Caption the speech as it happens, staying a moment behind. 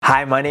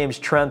Hi, my name's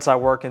Trent. I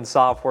work in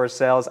software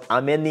sales.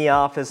 I'm in the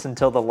office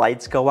until the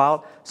lights go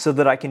out so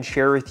that I can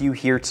share with you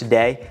here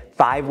today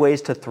 5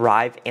 ways to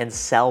thrive and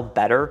sell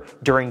better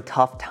during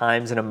tough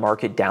times in a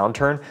market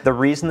downturn. The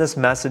reason this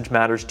message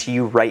matters to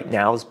you right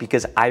now is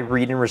because I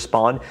read and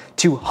respond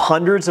to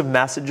hundreds of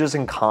messages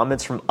and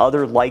comments from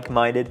other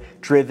like-minded,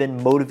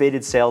 driven,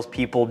 motivated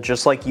salespeople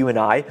just like you and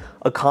I.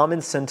 A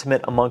common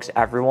sentiment amongst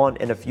everyone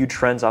and a few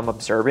trends I'm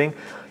observing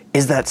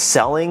is that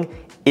selling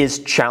is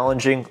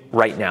challenging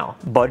right now.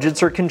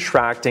 Budgets are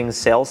contracting,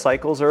 sales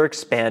cycles are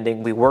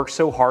expanding, we work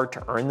so hard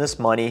to earn this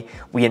money,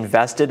 we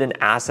invested in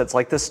assets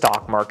like the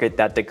stock market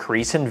that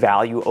decrease in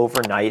value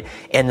overnight,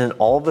 and then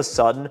all of a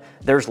sudden,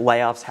 there's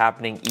layoffs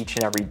happening each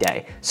and every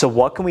day. So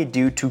what can we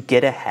do to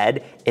get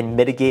ahead and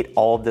mitigate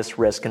all of this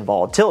risk and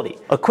volatility?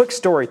 A quick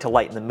story to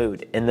lighten the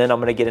mood, and then I'm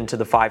gonna get into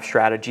the 5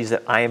 strategies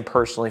that I am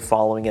personally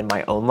following in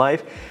my own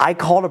life. I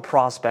called a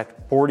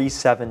prospect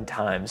 47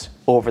 times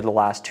over the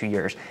last 2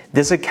 years.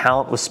 This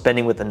account was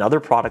spending with another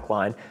product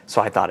line,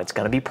 so I thought it's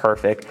gonna be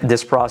perfect.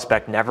 This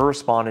prospect never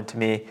responded to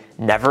me,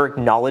 never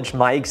acknowledged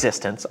my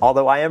existence,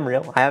 although I am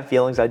real, I have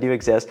feelings, I do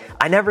exist.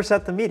 I never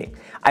set the meeting.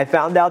 I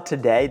found out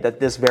today that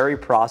this very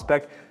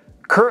prospect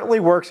currently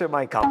works at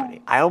my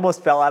company. I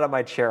almost fell out of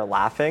my chair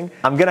laughing.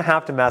 I'm gonna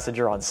have to message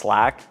her on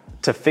Slack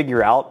to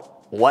figure out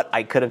what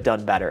I could have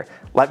done better.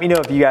 Let me know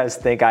if you guys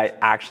think I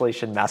actually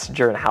should message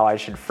her and how I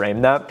should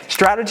frame that.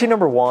 Strategy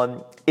number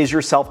 1 is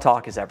your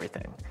self-talk is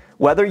everything.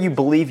 Whether you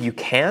believe you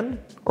can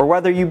or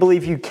whether you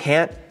believe you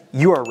can't,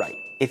 you are right.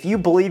 If you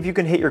believe you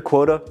can hit your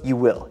quota, you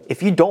will.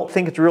 If you don't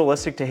think it's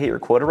realistic to hit your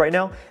quota right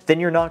now, then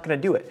you're not gonna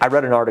do it. I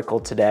read an article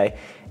today.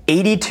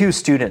 82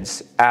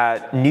 students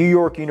at New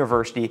York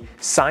University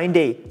signed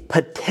a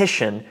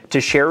petition to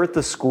share with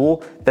the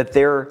school that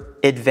their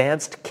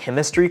advanced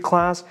chemistry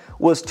class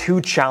was too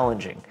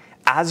challenging.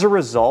 As a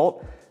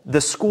result, the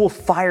school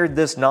fired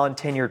this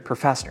non-tenured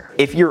professor.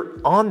 If you're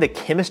on the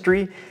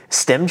chemistry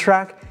STEM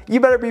track, you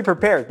better be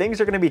prepared.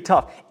 Things are gonna be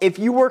tough. If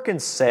you work in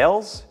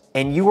sales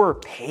and you are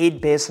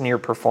paid based on your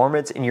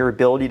performance and your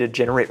ability to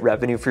generate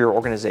revenue for your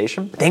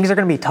organization, things are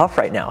gonna be tough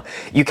right now.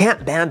 You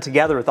can't band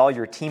together with all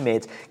your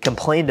teammates,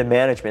 complain to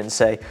management and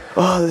say,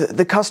 oh,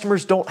 the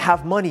customers don't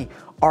have money.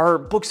 Our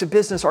books of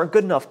business aren't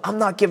good enough. I'm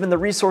not given the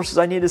resources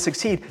I need to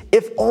succeed.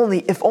 If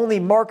only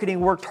marketing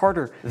worked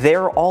harder.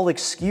 They're all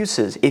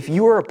excuses. If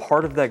you are a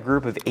part of that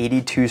group of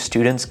 82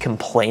 students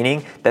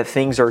complaining that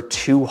things are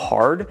too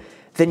hard,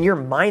 then your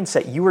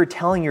mindset, you are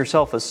telling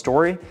yourself a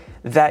story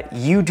that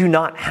you do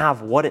not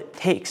have what it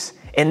takes.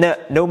 And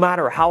that no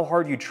matter how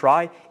hard you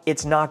try,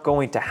 it's not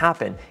going to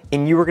happen.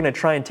 And you are going to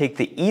try and take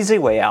the easy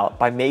way out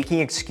by making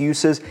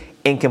excuses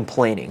and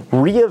complaining.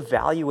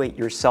 Reevaluate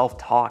your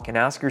self-talk and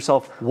ask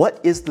yourself, what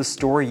is the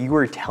story you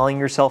are telling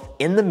yourself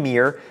in the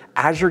mirror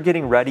as you're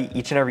getting ready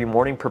each and every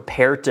morning,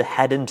 prepared to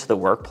head into the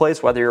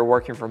workplace, whether you're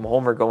working from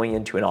home or going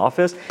into an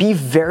office? Be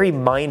very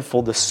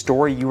mindful the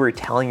story you are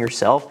telling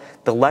yourself.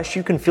 The less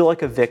you can feel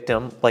like a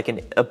victim, like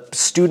a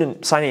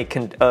student signing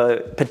a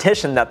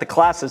petition that the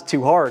class is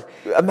too hard.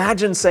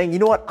 Imagine saying, you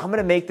know what, I'm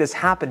gonna make this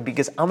happen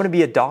because I'm gonna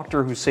be a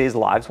doctor who saves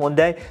lives one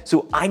day,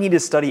 so I need to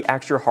study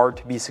extra hard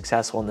to be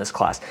successful in this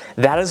class.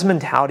 That is the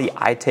mentality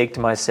I take to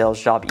my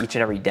sales job each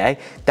and every day.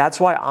 That's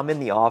why I'm in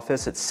the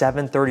office at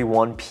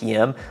 7:31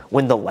 p.m.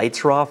 when the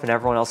lights are off and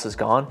everyone else is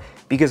gone,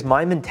 because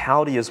my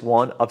mentality is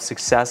one of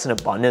success and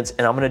abundance,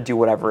 and I'm gonna do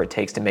whatever it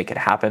takes to make it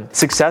happen.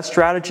 Success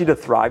strategy to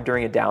thrive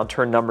during a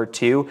downturn number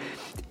 2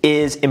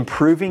 is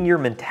improving your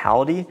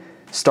mentality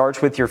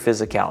starts with your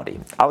physicality.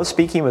 I was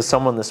speaking with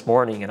someone this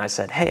morning and I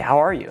said, hey, how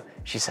are you?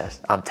 She says,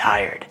 I'm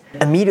tired.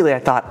 Immediately I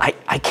thought,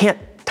 I can't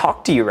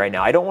talk to you right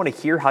now. I don't want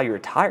to hear how you're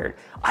tired.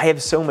 I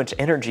have so much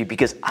energy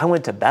because I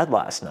went to bed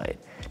last night,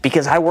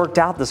 because I worked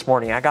out this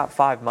morning. I got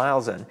 5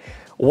 miles in.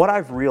 What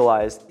I've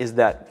realized is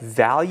that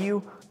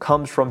value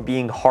comes from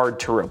being hard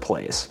to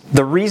replace.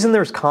 The reason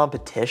there's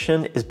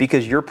competition is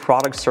because your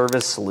product,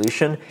 service,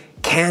 solution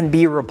can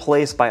be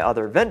replaced by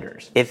other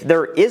vendors. If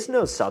there is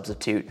no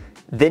substitute,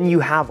 then you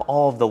have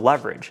all of the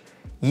leverage.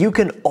 You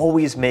can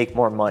always make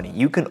more money.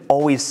 You can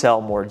always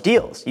sell more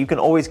deals. You can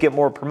always get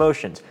more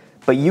promotions,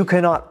 but you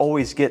cannot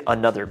always get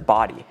another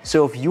body.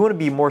 So if you want to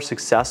be more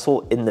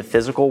successful in the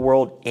physical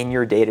world, in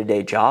your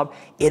day-to-day job,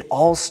 it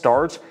all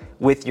starts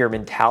with your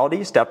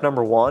mentality, step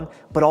number 1,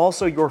 but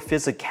also your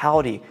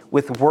physicality,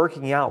 with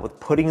working out, with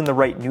putting in the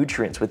right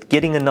nutrients, with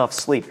getting enough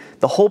sleep.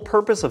 The whole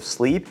purpose of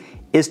sleep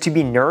is to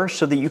be nourished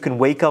so that you can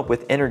wake up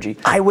with energy.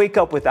 I wake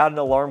up without an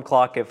alarm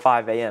clock at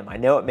 5 a.m. I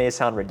know it may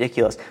sound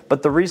ridiculous,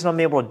 but the reason I'm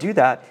able to do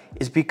that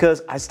is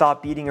because I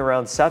stopped eating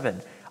around 7.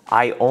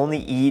 I only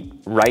eat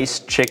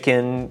rice,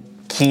 chicken,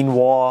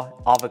 quinoa,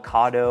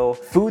 avocado,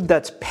 food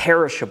that's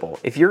perishable.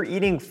 If you're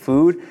eating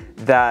food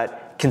that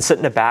can sit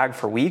in a bag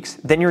for weeks,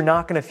 then you're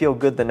not gonna feel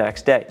good the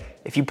next day.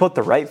 If you put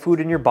the right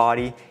food in your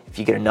body, if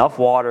you get enough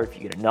water, if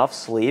you get enough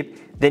sleep,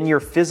 then your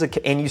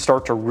physical, and you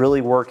start to really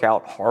work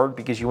out hard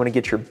because you want to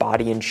get your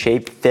body in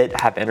shape, fit,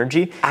 have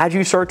energy. As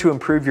you start to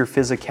improve your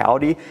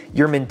physicality,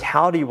 your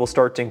mentality will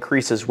start to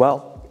increase as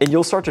well. and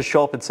you'll start to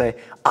show up and say,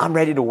 I'm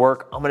ready to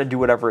work. I'm going to do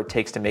whatever it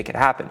takes to make it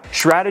happen.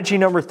 Strategy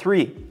number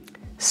 3,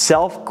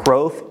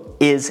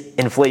 self-growth is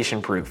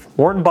inflation-proof.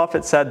 Warren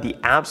Buffett said the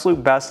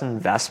absolute best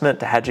investment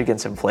to hedge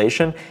against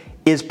inflation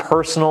is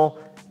personal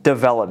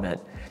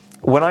development.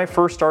 When I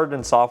first started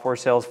in software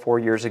sales 4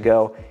 years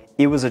ago,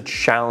 it was a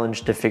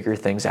challenge to figure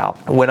things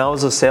out. When I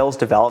was a sales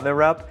development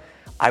rep,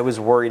 I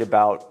was worried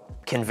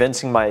about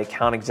convincing my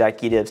account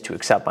executives to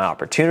accept my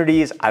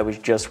opportunities. I was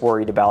just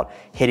worried about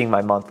hitting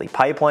my monthly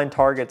pipeline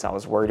targets. I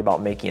was worried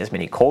about making as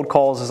many cold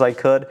calls as I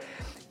could.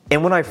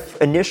 And when I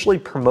initially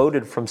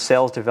promoted from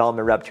sales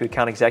development rep to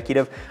account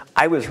executive,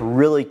 I was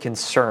really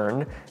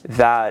concerned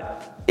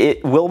that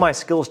will my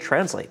skills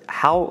translate?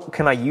 How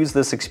can I use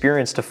this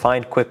experience to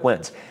find quick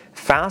wins?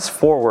 Fast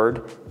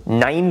forward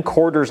 9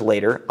 quarters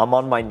later, I'm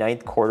on my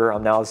 9th quarter.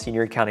 I'm now a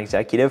senior account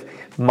executive.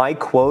 My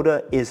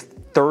quota is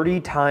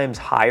 30 times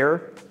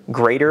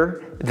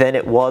greater than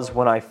it was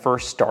when I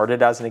first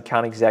started as an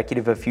account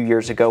executive a few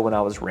years ago when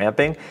I was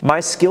ramping. My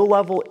skill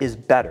level is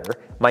better,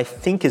 my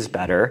think is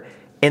better,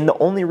 and the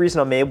only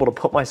reason I'm able to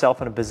put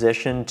myself in a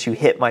position to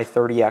hit my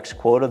 30x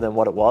quota than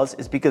what it was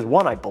is because,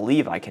 one, I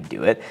believe I can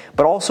do it,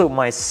 but also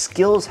my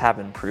skills have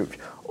improved.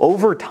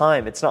 Over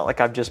time, it's not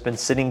like I've just been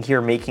sitting here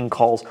making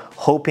calls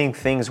hoping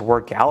things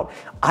work out.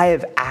 I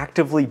have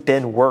actively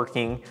been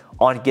working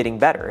on getting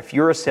better. If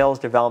you're a sales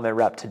development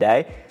rep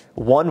today,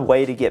 one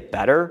way to get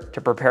better,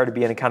 to prepare to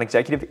be an account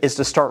executive, is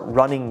to start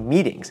running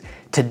meetings.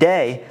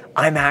 Today,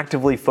 I'm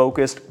actively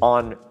focused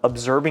on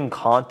observing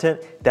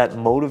content that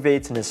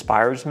motivates and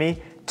inspires me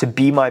to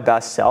be my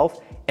best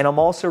self, and I'm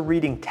also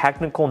reading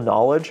technical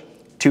knowledge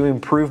to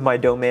improve my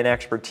domain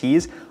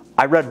expertise.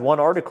 I read one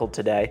article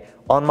today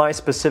on my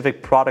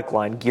specific product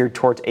line geared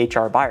towards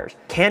HR buyers.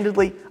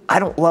 Candidly, I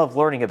don't love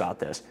learning about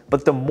this,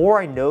 but the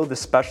more I know the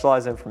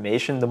specialized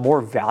information, the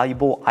more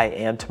valuable I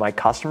am to my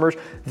customers,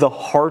 the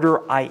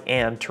harder I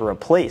am to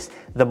replace,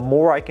 the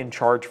more I can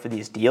charge for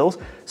these deals.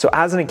 So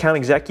as an account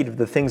executive,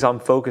 the things I'm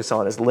focused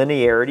on is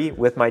linearity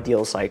with my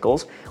deal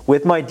cycles,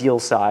 with my deal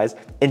size,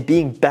 and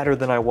being better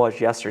than I was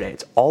yesterday.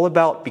 It's all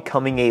about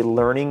becoming a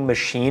learning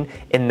machine,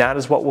 and that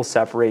is what will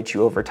separate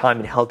you over time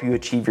and help you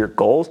achieve your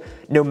goals,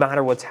 no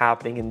matter what's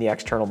happening in the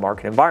external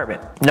market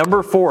environment.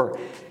 Number 4,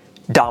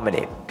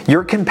 dominate.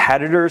 Your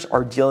competitors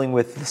are dealing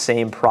with the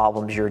same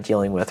problems you're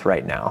dealing with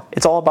right now.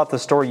 It's all about the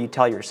story you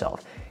tell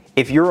yourself.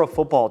 If you're a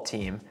football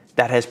team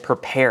that has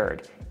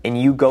prepared and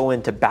you go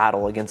into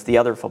battle against the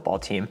other football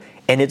team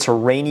and it's a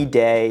rainy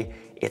day,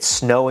 it's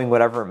snowing,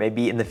 whatever it may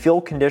be, and the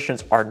field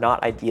conditions are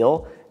not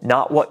ideal,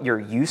 not what you're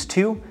used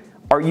to,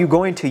 are you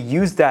going to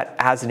use that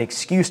as an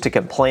excuse to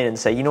complain and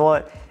say, you know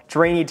what? It's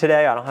rainy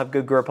today, I don't have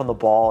good grip on the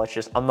ball, it's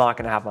just I'm not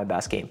gonna have my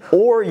best game.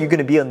 Or you're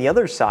gonna be on the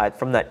other side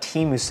from that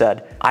team who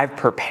said, I've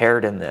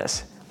prepared in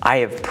this, I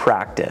have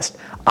practiced,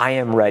 I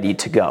am ready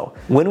to go.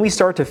 When we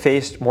start to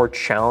face more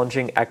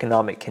challenging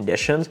economic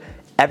conditions,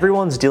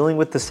 everyone's dealing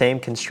with the same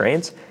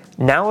constraints.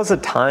 Now is a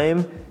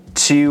time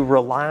to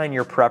rely on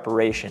your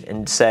preparation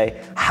and say,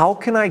 how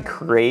can I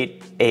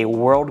create a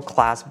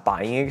world-class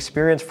buying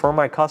experience for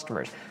my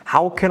customers?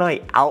 How can I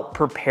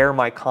out-prepare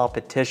my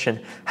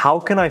competition? How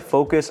can I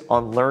focus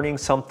on learning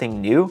something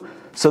new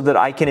so that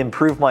I can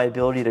improve my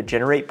ability to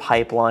generate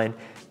pipeline,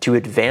 to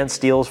advance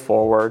deals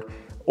forward,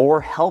 or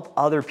help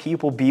other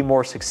people be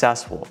more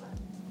successful?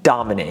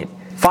 Dominate.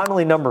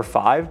 Finally, number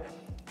 5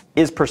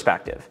 is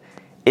perspective.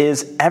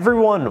 Is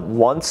everyone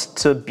wants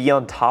to be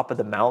on top of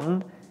the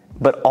mountain,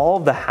 but all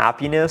of the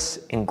happiness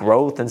and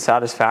growth and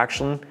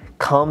satisfaction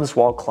comes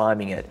while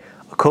climbing it.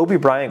 A Kobe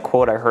Bryant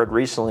quote I heard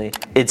recently,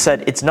 it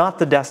said, it's not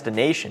the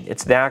destination,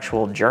 it's the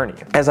actual journey.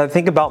 As I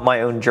think about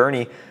my own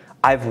journey,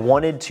 I've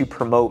wanted to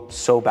promote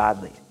so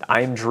badly.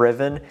 I'm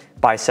driven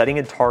by setting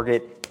a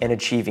target and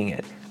achieving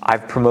it.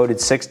 I've promoted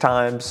 6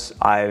 times,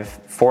 I've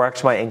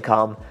 4x my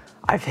income,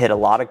 I've hit a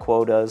lot of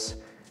quotas,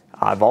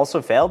 I've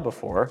also failed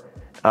before.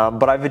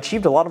 But I've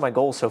achieved a lot of my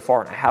goals so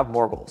far, and I have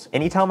more goals.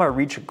 Anytime I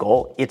reach a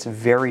goal, it's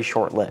very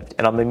short-lived,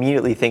 and I'm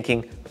immediately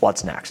thinking,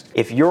 what's next?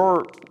 If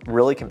you're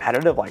really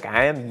competitive like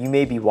I am, you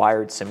may be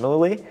wired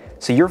similarly,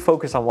 so you're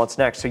focused on what's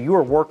next. So you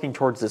are working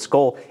towards this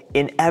goal,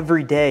 and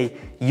every day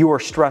you are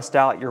stressed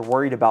out, you're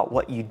worried about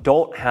what you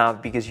don't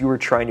have because you are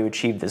trying to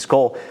achieve this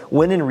goal,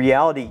 when in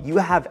reality, you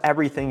have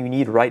everything you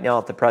need right now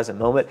at the present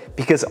moment,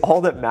 because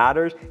all that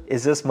matters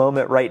is this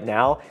moment right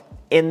now.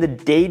 In the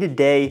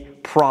day-to-day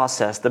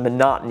process, the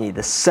monotony,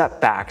 the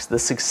setbacks, the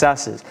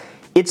successes,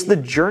 it's the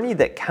journey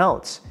that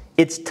counts.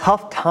 It's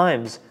tough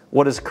times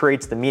what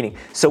creates the meaning.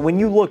 So when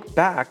you look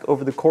back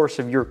over the course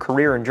of your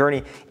career and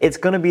journey, it's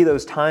gonna be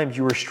those times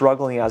you were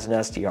struggling as an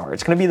SDR.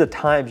 It's gonna be the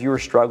times you were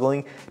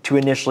struggling to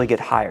initially get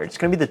hired. It's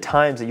gonna be the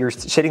times that you're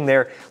sitting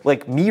there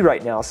like me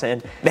right now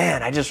saying,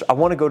 man, I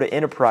wanna go to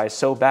enterprise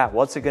so bad,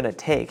 what's it gonna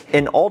take?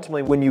 And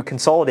ultimately, when you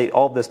consolidate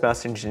all of this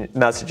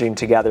messaging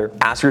together,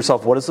 ask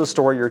yourself, what is the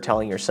story you're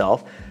telling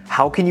yourself?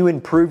 How can you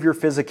improve your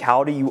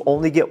physicality? You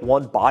only get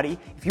one body.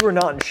 If you are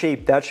not in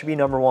shape, that should be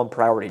number 1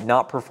 priority,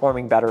 not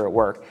performing better at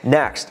work.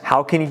 Next,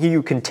 How can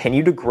you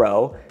continue to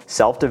grow,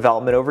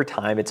 self-development over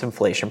time, it's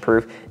inflation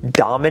proof,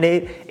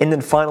 dominate, and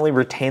then finally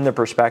retain the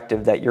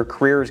perspective that your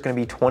career is going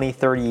to be 20,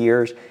 30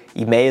 years.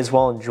 You may as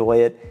well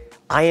enjoy it.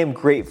 I am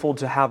grateful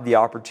to have the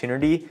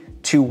opportunity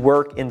to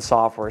work in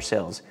software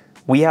sales.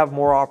 We have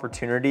more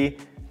opportunity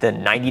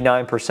than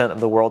 99% of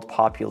the world's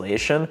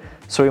population,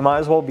 so we might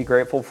as well be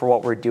grateful for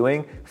what we're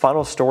doing.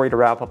 Final story to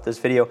wrap up this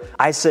video.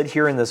 I sit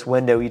here in this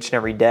window each and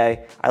every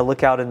day. I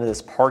look out into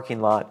this parking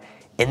lot,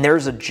 and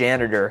there's a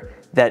janitor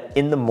that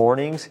in the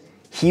mornings,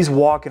 he's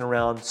walking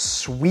around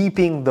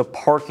sweeping the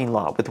parking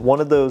lot with one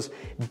of those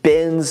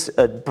bins,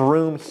 a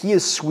broom. He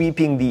is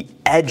sweeping the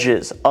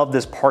edges of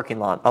this parking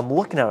lot. I'm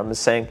looking at him and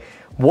saying,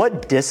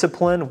 what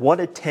discipline, what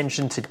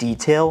attention to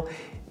detail,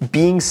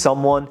 being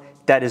someone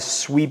that is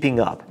sweeping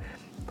up.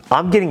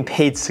 I'm getting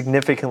paid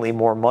significantly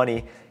more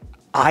money.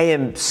 I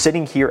am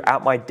sitting here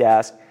at my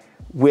desk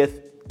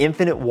with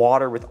infinite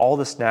water, with all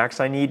the snacks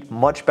I need,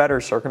 much better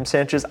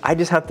circumstances. I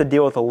just have to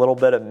deal with a little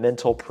bit of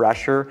mental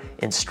pressure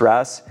and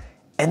stress,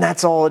 and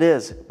that's all it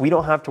is. We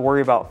don't have to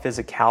worry about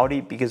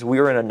physicality because we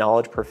are in a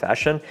knowledge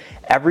profession.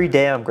 Every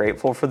day I'm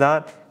grateful for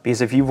that,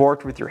 because if you've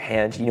worked with your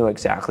hands, you know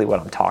exactly what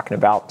I'm talking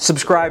about.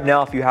 Subscribe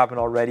now if you haven't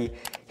already.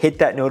 Hit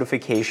that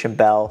notification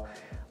bell.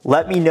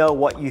 Let me know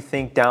what you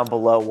think down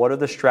below. What are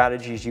the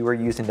strategies you are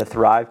using to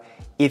thrive?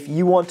 If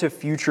you want to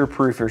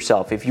future-proof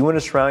yourself, if you want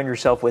to surround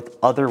yourself with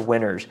other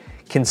winners,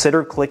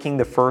 consider clicking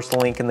the first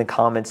link in the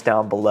comments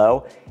down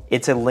below.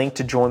 It's a link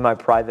to join my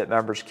private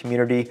members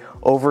community.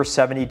 Over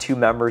 72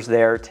 members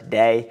there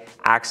today,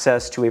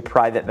 access to a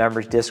private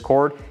members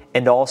Discord,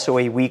 and also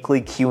a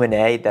weekly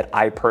Q&A that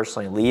I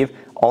personally leave.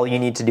 All you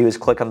need to do is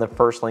click on the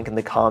first link in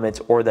the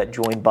comments or that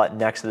join button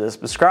next to the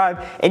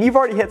subscribe, and you've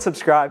already hit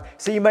subscribe,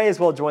 so you may as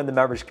well join the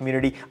members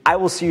community. I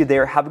will see you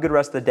there. Have a good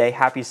rest of the day.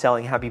 Happy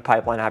selling, happy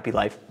pipeline, happy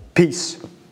life. Peace.